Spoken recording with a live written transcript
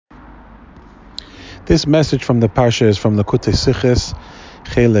This message from the Parsha is from the Likutei Sichos,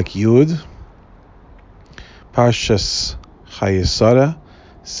 Chelek Yud, Parshas Chayei Sarah,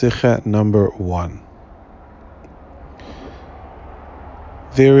 Sicha number 1.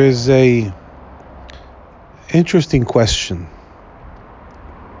 There is a interesting question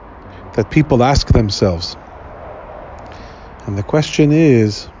that people ask themselves. And the question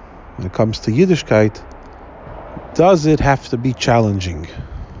is, when it comes to Yiddishkeit, does it have to be challenging?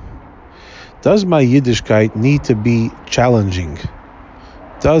 Does my Yiddishkeit need to be challenging?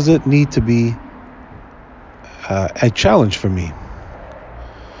 Does it need to be a challenge for me?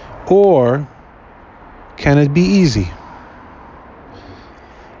 Or can it be easy?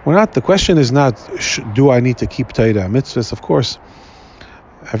 The question is not, do I need to keep Torah mitzvahs? Of course,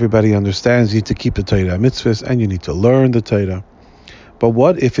 everybody understands you need to keep the Torah mitzvahs and you need to learn the Torah. But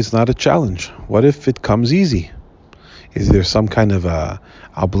what if it's not a challenge? What if it comes easy? Is there some kind of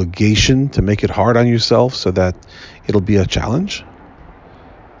obligation to make it hard on yourself so that it'll be a challenge?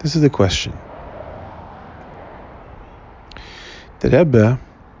 This is the question. The Rebbe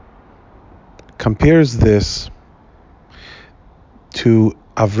compares this to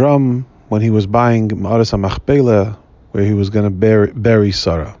Avram when he was buying Ma'aras HaMachpelah, where he was going to bury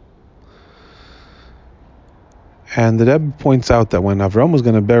Sarah. And the Rebbe points out that when Avram was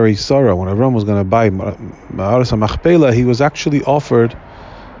going to bury Sarah, when Avram was going to buy Ma'aras HaMachpelah, he was actually offered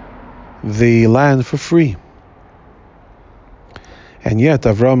the land for free. And yet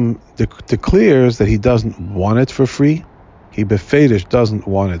Avram declares that he doesn't want it for free. He befedish doesn't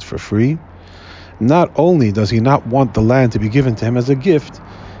want it for free. Not only does he not want the land to be given to him as a gift,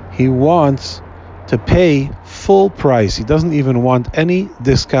 he wants to pay full price. He doesn't even want any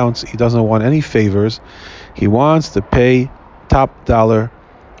discounts. He doesn't want any favors. He wants to pay top dollar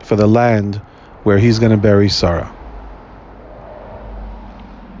for the land where he's going to bury Sarah.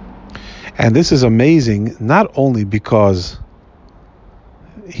 And this is amazing, not only because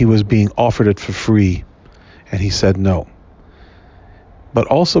he was being offered it for free and he said no, but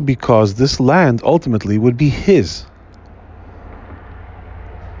also because this land ultimately would be his.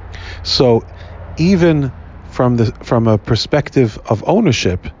 So even from a perspective of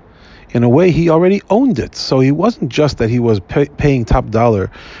ownership, in a way he already owned it. So he wasn't just that he was paying top dollar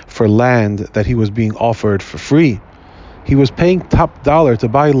for land that he was being offered for free. He was paying top dollar to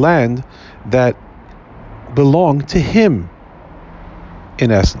buy land that belonged to him,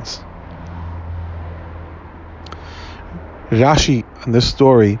 in essence. Rashi in this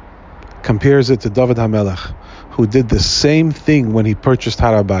story compares it to David HaMelech, who did the same thing when he purchased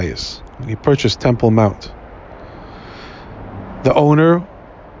Har HaBayis, when he purchased Temple Mount. The owner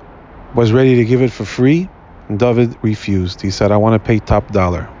was ready to give it for free, and David refused. He said, I want to pay top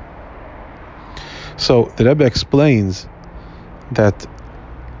dollar. So the Rebbe explains that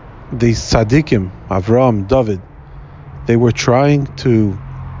the tzaddikim, Avram, David, they were trying to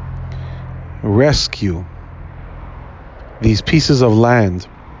rescue these pieces of land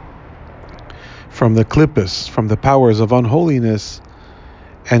from the klippas, from the powers of unholiness,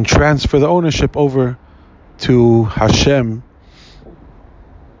 and transfer the ownership over to Hashem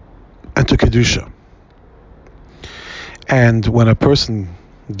and to Kedusha. And when a person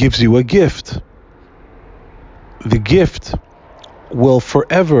gives you a gift, the gift will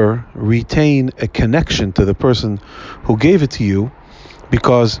forever retain a connection to the person who gave it to you,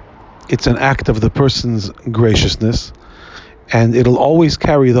 because it's an act of the person's graciousness, and it'll always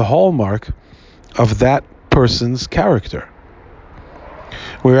carry the hallmark of that person's character.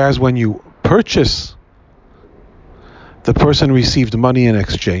 Whereas when you purchase, the person received money in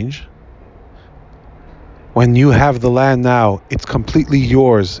exchange. When you have the land now, it's completely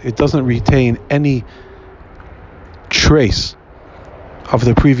yours. It doesn't retain any trace of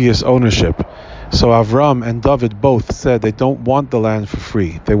the previous ownership. So Avram and David both said they don't want the land for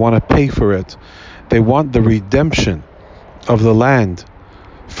free. They want to pay for it. They want the redemption of the land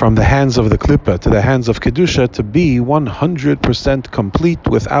from the hands of the Klippa to the hands of Kedusha to be 100% complete,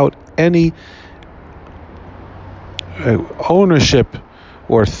 without any ownership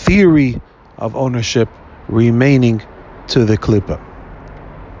or theory of ownership remaining to the Klippa.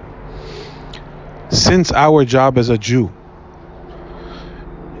 Since our job as a Jew,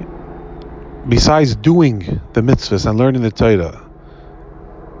 besides doing the mitzvahs and learning the Torah,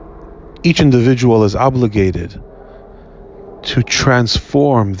 each individual is obligated to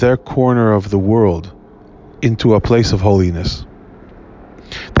transform their corner of the world into a place of holiness.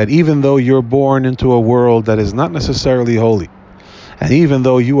 That even though you're born into a world that is not necessarily holy, and even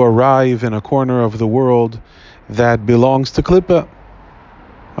though you arrive in a corner of the world that belongs to Klippa,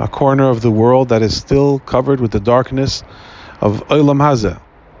 a corner of the world that is still covered with the darkness of Olam Hazeh,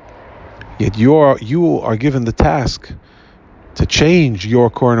 Yet you are given the task to change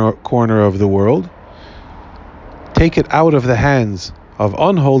your corner of the world, take it out of the hands of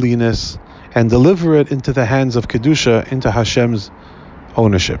unholiness, and deliver it into the hands of Kedusha, into Hashem's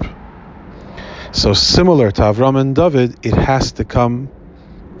ownership. So similar to Avram and David, it has to come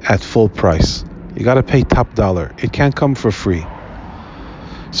at full price. You got to pay top dollar. It can't come for free.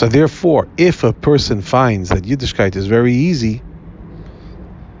 So therefore, if a person finds that Yiddishkeit is very easy,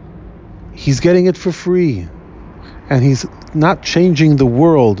 he's getting it for free. And he's not changing the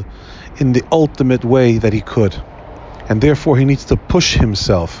world in the ultimate way that he could. And therefore, he needs to push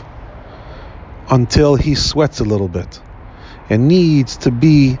himself until he sweats a little bit. It needs to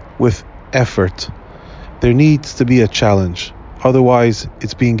be with effort. There needs to be a challenge. Otherwise,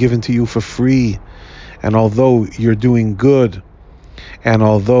 it's being given to you for free. And although you're doing good, and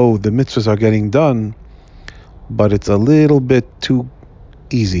although the mitzvahs are getting done, but it's a little bit too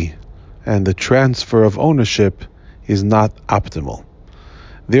easy. And the transfer of ownership is not optimal.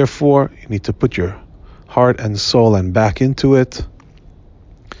 Therefore, you need to put your heart and soul and back into it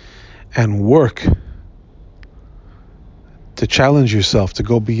and work to challenge yourself to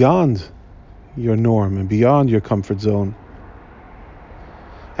go beyond your norm and beyond your comfort zone,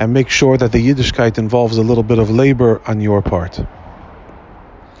 and make sure that the Yiddishkeit involves a little bit of labor on your part.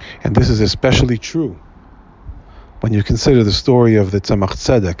 And this is especially true when you consider the story of the Tzemach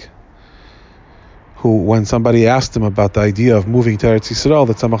Tzedek, who, when somebody asked him about the idea of moving to Eretz Yisrael,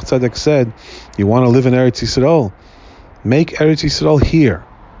 the Tzemach Tzedek said, you want to live in Eretz Yisrael? Make Eretz Yisrael here.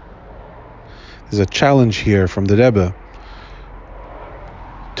 There's a challenge here from the Rebbe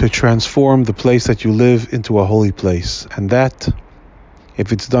to transform the place that you live into a holy place. And that,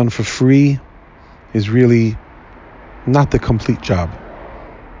 if it's done for free, is really not the complete job.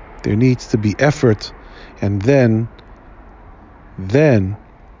 There needs to be effort, and then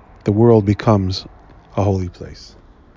the world becomes a holy place.